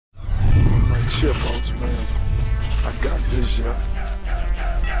vision.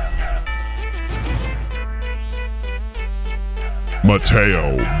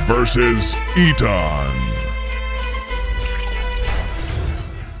 Matteo versus Etan.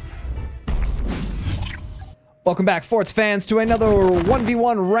 Welcome back, Forts fans, to another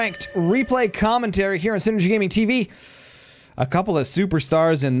 1v1 ranked replay commentary here on Synergy Gaming TV. A couple of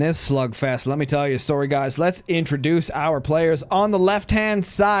superstars in this slugfest. Let me tell you a story, guys. Let's introduce our players. On the left-hand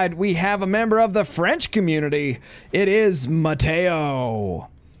side, we have a member of the French community. It is Matteo.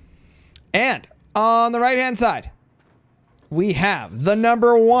 And on the right-hand side, we have the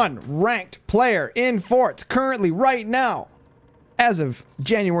 #1 ranked player in Forts currently right now, as of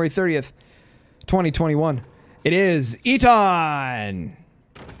January 30th, 2021. It is Etan.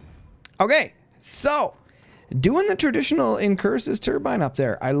 Okay, so doing the traditional incursus turbine up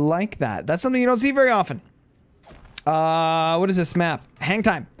there. I like that. That's something you don't see very often. What is this map? Hang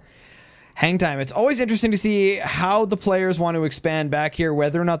time. Hang time. It's always interesting to see how the players want to expand back here,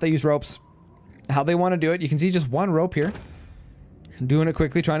 whether or not they use ropes, how they want to do it. You can see just one rope here. Doing it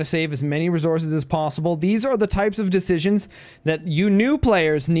quickly, trying to save as many resources as possible. These are the types of decisions that you new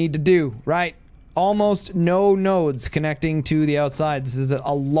players need to do, right? Almost no nodes connecting to the outside. This is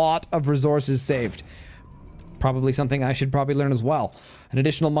a lot of resources saved. Probably something I should probably learn as well. An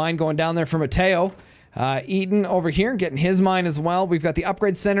additional mine going down there for Matteo. Etan over here getting his mine as well. We've got the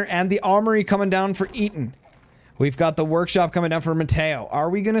upgrade center and the armory coming down for Etan. We've got the workshop coming down for Matteo. Are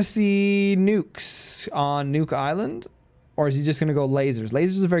we going to see nukes on Nuke Island? Or is he just going to go lasers?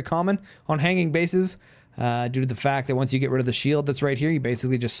 Lasers are very common on hanging bases. Due to the fact that once you get rid of the shield that's right here, you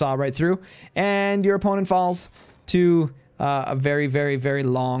basically just saw right through, and your opponent falls to a very, very, very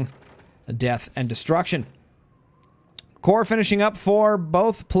long death and destruction. Core finishing up for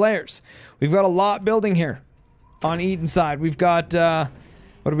both players. We've got a lot building here on Etan's side. We've got,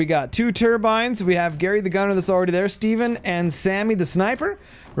 what do we got? 2 turbines. We have Gary the gunner that's already there. Steven and Sammy the sniper.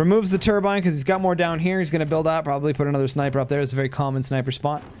 Removes the turbine because he's got more down here. He's going to build out, probably put another sniper up there. It's a very common sniper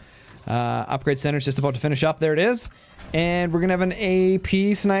spot. Upgrade center is just about to finish up. There it is. And we're going to have an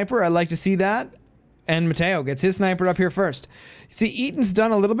AP sniper. I like to see that. And Matteo gets his sniper up here first. See, Etan's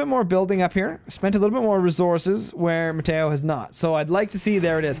done a little bit more building up here. Spent a little bit more resources where Matteo has not. So I'd like to see,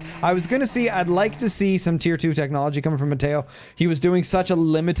 there it is. I'd like to see some tier 2 technology coming from Matteo. He was doing such a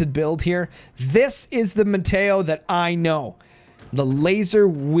limited build here. This is the Matteo that I know. The laser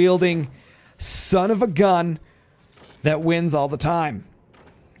wielding son of a gun that wins all the time.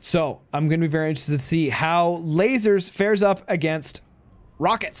 So, I'm going to be very interested to see how lasers fares up against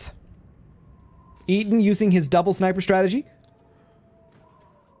rockets. Etan using his double sniper strategy.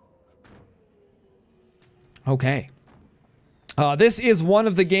 Okay. This is one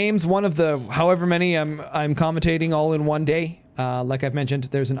of the games, one of the however many I'm commentating all in one day. Like I've mentioned,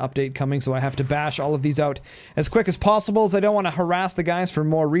 there's an update coming, so I have to bash all of these out as quick as possible, as I don't want to harass the guys for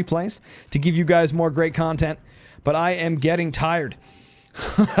more replays to give you guys more great content. But I am getting tired.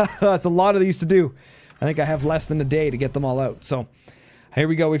 That's a lot of these to do. I think I have less than a day to get them all out. So here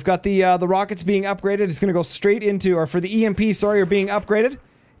we go. We've got the rockets being upgraded. It's going to go straight into, or for the EMP, sorry, are being upgraded.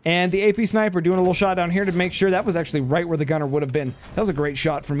 And the AP sniper doing a little shot down here to make sure that was actually right where the gunner would have been. That was a great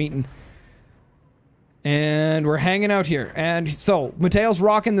shot from Etan. And we're hanging out here. And so Matteo's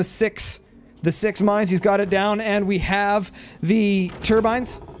rocking the six mines. He's got it down. And we have the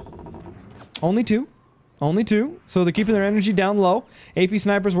turbines. Only 2. Only 2. So they're keeping their energy down low. AP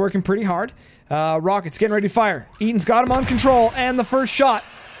sniper's working pretty hard. Rockets getting ready to fire. Etan's got him on control. And the first shot.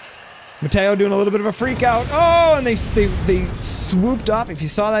 Matteo doing a little bit of a freak out. Oh, and they swooped up. If you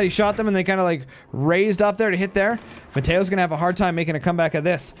saw that, he shot them and they kind of like raised up there to hit there. Matteo's going to have a hard time making a comeback of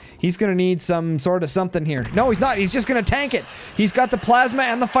this. He's going to need some sort of something here. No, he's not. He's just going to tank it. He's got the plasma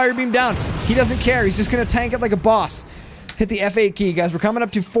and the fire beam down. He doesn't care. He's just going to tank it like a boss. Hit the F8 key, guys. We're coming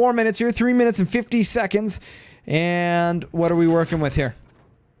up to 4 minutes here. 3 minutes and 50 seconds. And what are we working with here?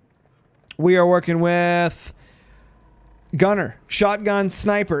 We are working with gunner, shotgun,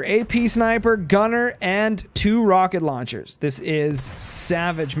 sniper, AP sniper, gunner, and 2 rocket launchers. This is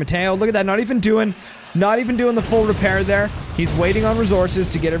savage. Matteo, look at that. Not even doing the full repair there. He's waiting on resources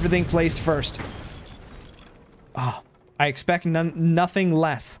to get everything placed first. Oh, I expect nothing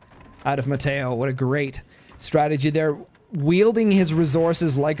less out of Matteo. What a great strategy there. Wielding his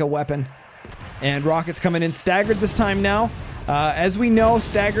resources like a weapon. And rockets coming in staggered this time now. As we know,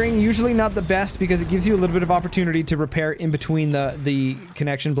 staggering usually not the best because it gives you a little bit of opportunity to repair in between the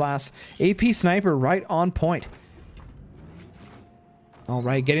connection blasts. AP sniper right on point. All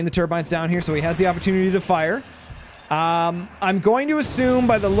right, getting the turbines down here so he has the opportunity to fire. I'm going to assume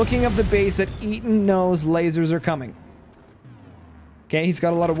by the looking of the base that Etan knows lasers are coming. Okay, he's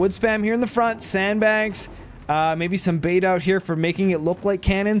got a lot of wood spam here in the front, sandbags. Maybe some bait out here for making it look like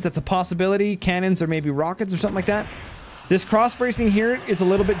cannons. That's a possibility. Cannons or maybe rockets or something like that. This cross bracing here is a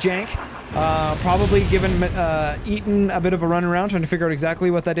little bit jank. Probably given Etan a bit of a run around trying to figure out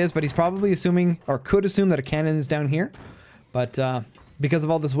exactly what that is, but he's probably assuming, or could assume, that a cannon is down here. But because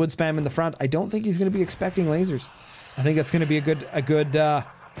of all this wood spam in the front, I don't think he's going to be expecting lasers. I think that's going to be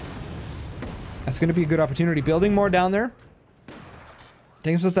that's going to be a good opportunity. Building more down there.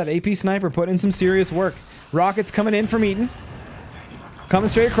 Things with that AP sniper put in some serious work. Rockets coming in from Etan. Coming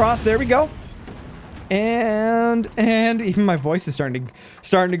straight across. There we go. And even my voice is starting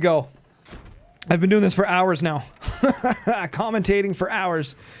to go. I've been doing this for hours now. Commentating for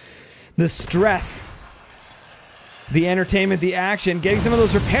hours. The stress. The entertainment, the action. Getting some of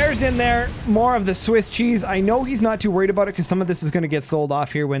those repairs in there. More of the Swiss cheese. I know he's not too worried about it because some of this is going to get sold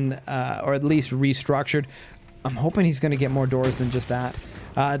off here when, or at least restructured. I'm hoping he's going to get more doors than just that.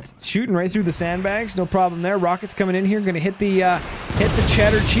 Shooting right through the sandbags. No problem there. Rockets coming in here. Going to hit the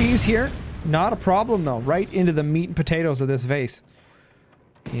cheddar cheese here. Not a problem though. Right into the meat and potatoes of this vase.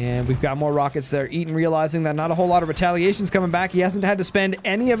 And we've got more rockets there. Etan realizing that not a whole lot of retaliation's coming back. He hasn't had to spend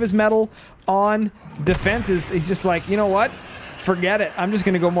any of his metal on defenses. He's just like, you know what? Forget it. I'm just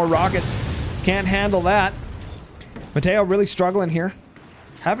going to go more rockets. Can't handle that. Matteo really struggling here.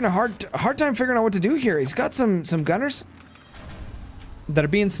 Having a hard time figuring out what to do here. He's got some gunners that are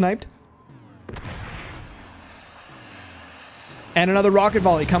being sniped. And another rocket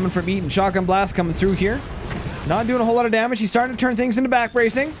volley coming from Etan. Shotgun blast coming through here. Not doing a whole lot of damage. He's starting to turn things into back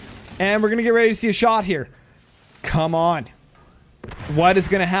bracing. And we're going to get ready to see a shot here. Come on. What is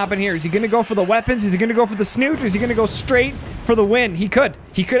going to happen here? Is he going to go for the weapons? Is he going to go for the snoot? Or is he going to go straight for the win? He could.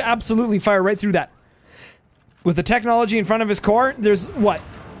 He could absolutely fire right through that. With the technology in front of his core, there's, what?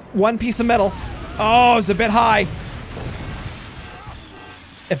 One piece of metal. Oh, it's a bit high.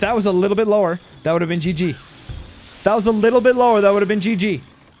 If that was a little bit lower, that would have been GG. If that was a little bit lower, that would have been GG.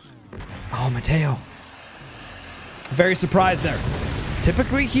 Oh, Matteo. Very surprised there.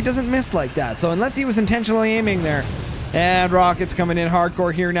 Typically, he doesn't miss like that. So unless he was intentionally aiming there. And rockets coming in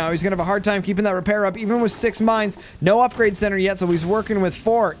hardcore here now. He's going to have a hard time keeping that repair up, even with 6 mines. No upgrade center yet, so he's working with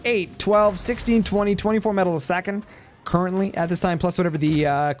 4, 8, 12, 16, 20, 24 metal a second. Currently, at this time, plus whatever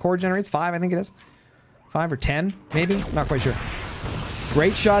the core generates. 5, I think it is. 5 or 10, maybe? Not quite sure.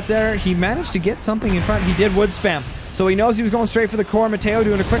 Great shot there. He managed to get something in front. He did wood spam. So he knows he was going straight for the core. Matteo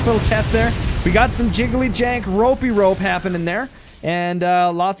doing a quick little test there. We got some jiggly jank ropey rope happening there. And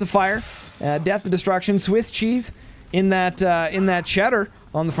lots of fire. Death and destruction. Swiss cheese in that cheddar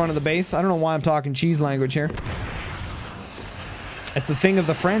on the front of the base. I don't know why I'm talking cheese language here. It's the thing of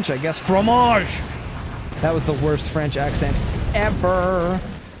the French, I guess. Fromage! That was the worst French accent ever.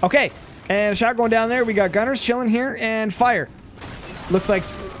 Okay, and a shot going down there. We got gunners chilling here and fire. Looks like...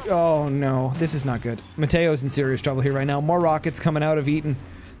 Oh no, this is not good. Matteo's in serious trouble here right now. More rockets coming out of Etan.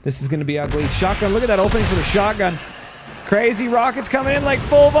 This is going to be ugly. Shotgun, look at that opening for the shotgun. Crazy rockets coming in like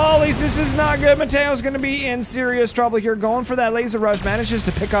full volleys. This is not good. Matteo's going to be in serious trouble here. Going for that laser rush. Manages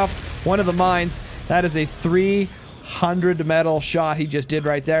to pick off one of the mines. That is a 300 metal shot he just did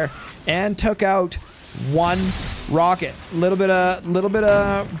right there. And took out one rocket. Little bit of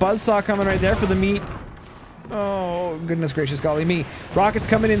buzzsaw coming right there for the meat. Oh, goodness gracious, golly me. Rockets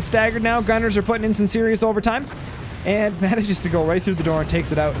coming in staggered now. Gunners are putting in some serious overtime. And manages to go right through the door and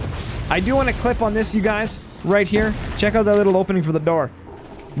takes it out. I do want to clip on this, you guys, right here. Check out that little opening for the door.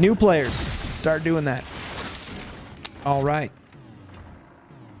 New players, start doing that. All right.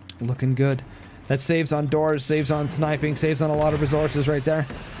 Looking good. That saves on doors, saves on sniping, saves on a lot of resources right there.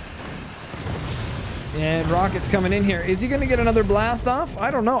 And rockets coming in here. Is he going to get another blast off? I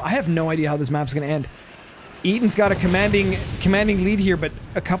don't know. I have no idea how this map's going to end. Etan's got a commanding lead here, but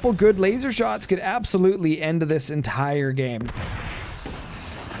a couple good laser shots could absolutely end this entire game.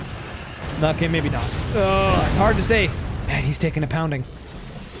 Okay, maybe not. Oh, it's hard to say. Man, he's taking a pounding.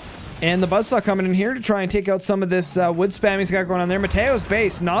 And the buzzsaw coming in here to try and take out some of this wood spam he's got going on there. Matteo's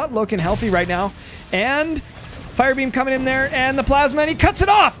base not looking healthy right now. And fire beam coming in there, and the plasma, and he cuts it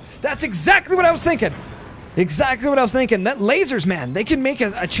off! That's exactly what I was thinking. Exactly what I was thinking. That lasers, man, they can make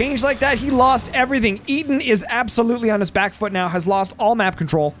a change like that. He lost everything. Etan is absolutely on his back foot now, has lost all map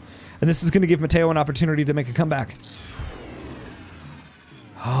control. And this is going to give Matteo an opportunity to make a comeback.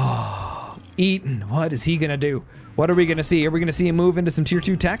 Oh, Etan, what is he going to do? What are we going to see? Are we going to see him move into some tier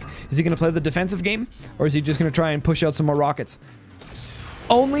 2 tech? Is he going to play the defensive game? Or is he just going to try and push out some more rockets?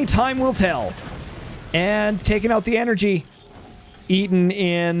 Only time will tell. And taking out the energy. Etan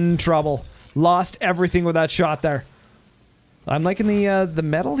in trouble. Lost everything with that shot there. I'm liking the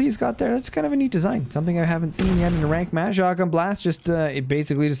metal he's got there. That's kind of a neat design. Something I haven't seen yet in a rank match. Shotgun blast, just it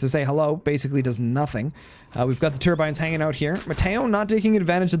basically just to say hello, basically does nothing. We've got the turbines hanging out here. Matteo not taking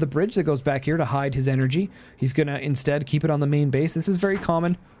advantage of the bridge that goes back here to hide his energy. He's gonna instead keep it on the main base. This is very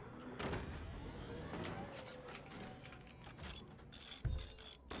common.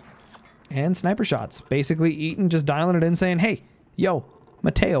 And sniper shots. Basically Etan just dialing it in saying, hey, yo,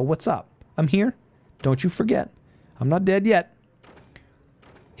 Matteo, what's up? I'm here. Don't you forget. I'm not dead yet.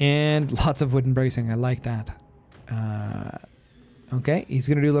 And lots of wooden bracing. I like that. Okay, he's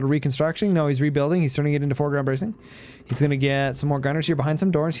going to do a little reconstruction. No, he's rebuilding. He's turning it into foreground bracing. He's going to get some more gunners here behind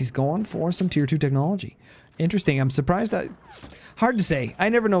some doors. He's going for some tier 2 technology. Interesting. I'm surprised that... Hard to say. I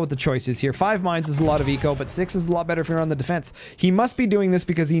never know what the choice is here. 5 mines is a lot of eco, but 6 is a lot better if you're on the defense. He must be doing this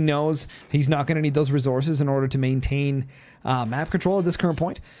because he knows he's not going to need those resources in order to maintain map control at this current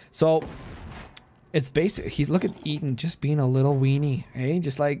point. So... It's basic. Look at Etan just being a little weenie. Hey,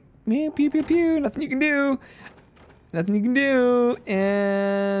 just like, pew, pew, pew, nothing you can do. Nothing you can do.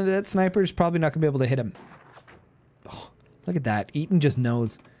 And that sniper's probably not going to be able to hit him. Oh, look at that. Etan just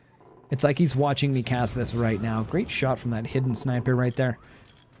knows. It's like he's watching me cast this right now. Great shot from that hidden sniper right there.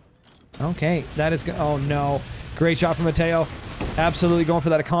 Okay, that is good. Oh, no. Great shot from Matteo. Absolutely going for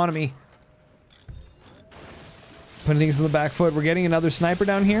that economy. Putting things in the back foot. We're getting another sniper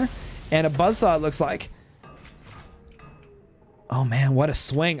down here. And a buzzsaw, it looks like. Oh man, what a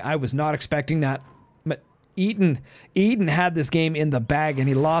swing. I was not expecting that. But Etan had this game in the bag and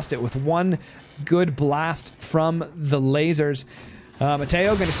he lost it with one good blast from the lasers.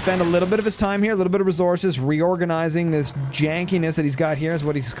 Matteo going to spend a little bit of his time here, a little bit of resources, reorganizing this jankiness that he's got here is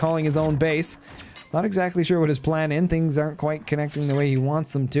what he's calling his own base. Not exactly sure what his plan is. Things aren't quite connecting the way he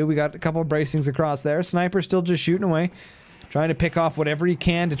wants them to. We got a couple of bracings across there. Sniper still just shooting away. Trying to pick off whatever he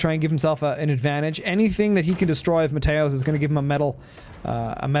can to try and give himself an advantage. Anything that he can destroy of Matteo's is going to give him a metal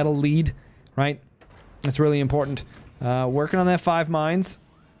lead, right? That's really important. Working on that 5 mines.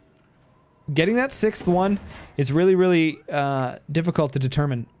 Getting that 6th one is really, really difficult to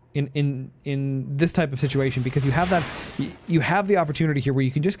determine in this type of situation because you have the opportunity here where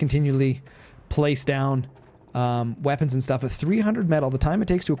you can just continually place down weapons and stuff with 300 metal. The time it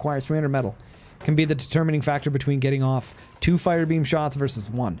takes to acquire 300 metal can be the determining factor between getting off 2 fire beam shots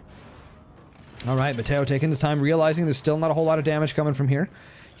versus 1. All right, Matteo taking his time, realizing there's still not a whole lot of damage coming from here.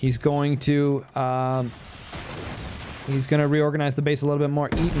 He's going to reorganize the base a little bit more.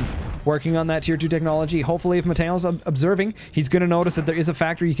 Etan working on that tier 2 technology. Hopefully, if Matteo's observing, he's going to notice that there is a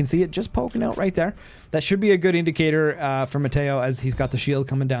factory. You can see it just poking out right there. That should be a good indicator for Matteo as he's got the shield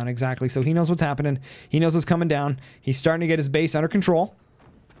coming down. Exactly. So he knows what's happening. He knows what's coming down. He's starting to get his base under control.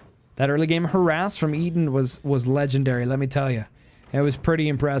 That early game harass from Etan was legendary, let me tell you. It was pretty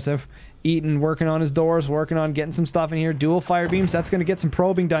impressive. Etan working on his doors, working on getting some stuff in here. Dual fire beams, that's going to get some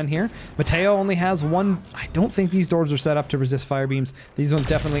probing done here. Matteo only has 1. I don't think these doors are set up to resist fire beams. These ones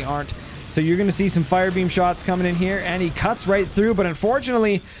definitely aren't. So you're going to see some fire beam shots coming in here, and he cuts right through, but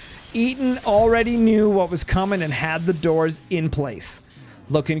unfortunately, Etan already knew what was coming and had the doors in place.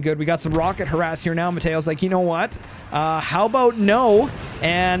 Looking good. We got some rocket harass here now. Matteo's like, you know what? How about no?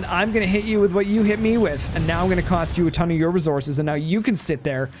 And I'm going to hit you with what you hit me with. And now I'm going to cost you a ton of your resources. And now you can sit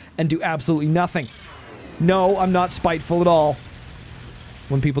there and do absolutely nothing. No, I'm not spiteful at all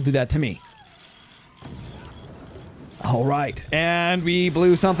when people do that to me. All right. And we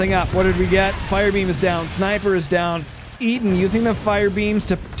blew something up. What did we get? Fire beam is down. Sniper is down. Etan using the fire beams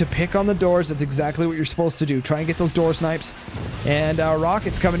to pick on the doors. That's exactly what you're supposed to do. Try and get those door snipes. And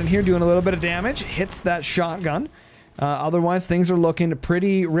rockets coming in here doing a little bit of damage. Hits that shotgun. Otherwise, things are looking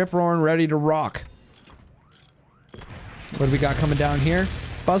pretty rip-roaring, ready to rock. What do we got coming down here?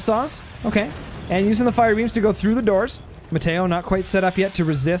 Buzzsaws? Okay. And using the fire beams to go through the doors. Matteo not quite set up yet to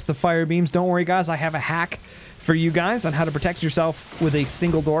resist the fire beams. Don't worry, guys. I have a hack for you guys on how to protect yourself with a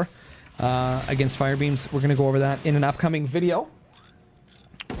single door. Against fire beams. We're going to go over that in an upcoming video.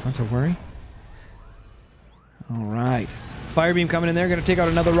 Not to worry. All right. Fire beam coming in there. Going to take out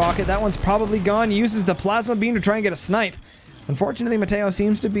another rocket. That one's probably gone. Uses the plasma beam to try and get a snipe. Unfortunately, Matteo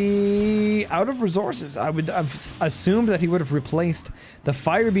seems to be out of resources. I would have assumed that he would have replaced the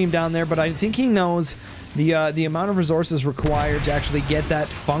fire beam down there, but I think he knows the amount of resources required to actually get that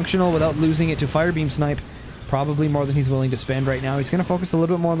functional without losing it to fire beam snipe. Probably more than he's willing to spend right now. He's going to focus a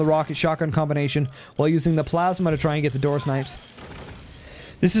little bit more on the rocket shotgun combination while using the plasma to try and get the door snipes.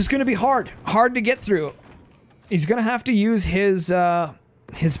 This is going to be hard to get through. He's going to have to use his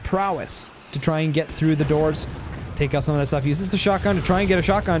prowess to try and get through the doors. Take out some of that stuff. Uses the shotgun to try and get a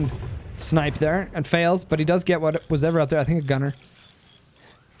shotgun snipe there and fails, but he does get what was ever out there. I think a gunner.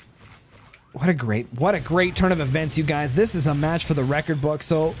 What a great turn of events, you guys. This is a match for the record book.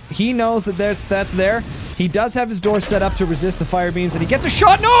 So he knows that that's there. He does have his door set up to resist the fire beams, and he gets a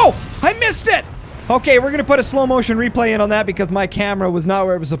shot. No! I missed it! Okay, we're gonna put a slow motion replay in on that because my camera was not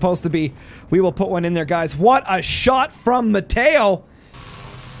where it was supposed to be. We will put one in there, guys. What a shot from Matteo!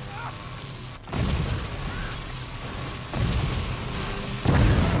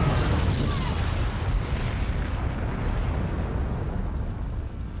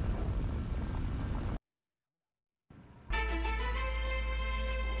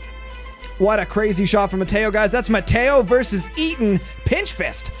 What a crazy shot from Matteo, guys. That's Matteo versus Etan. Pinch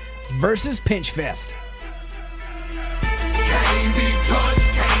Fist versus Pinch Fist.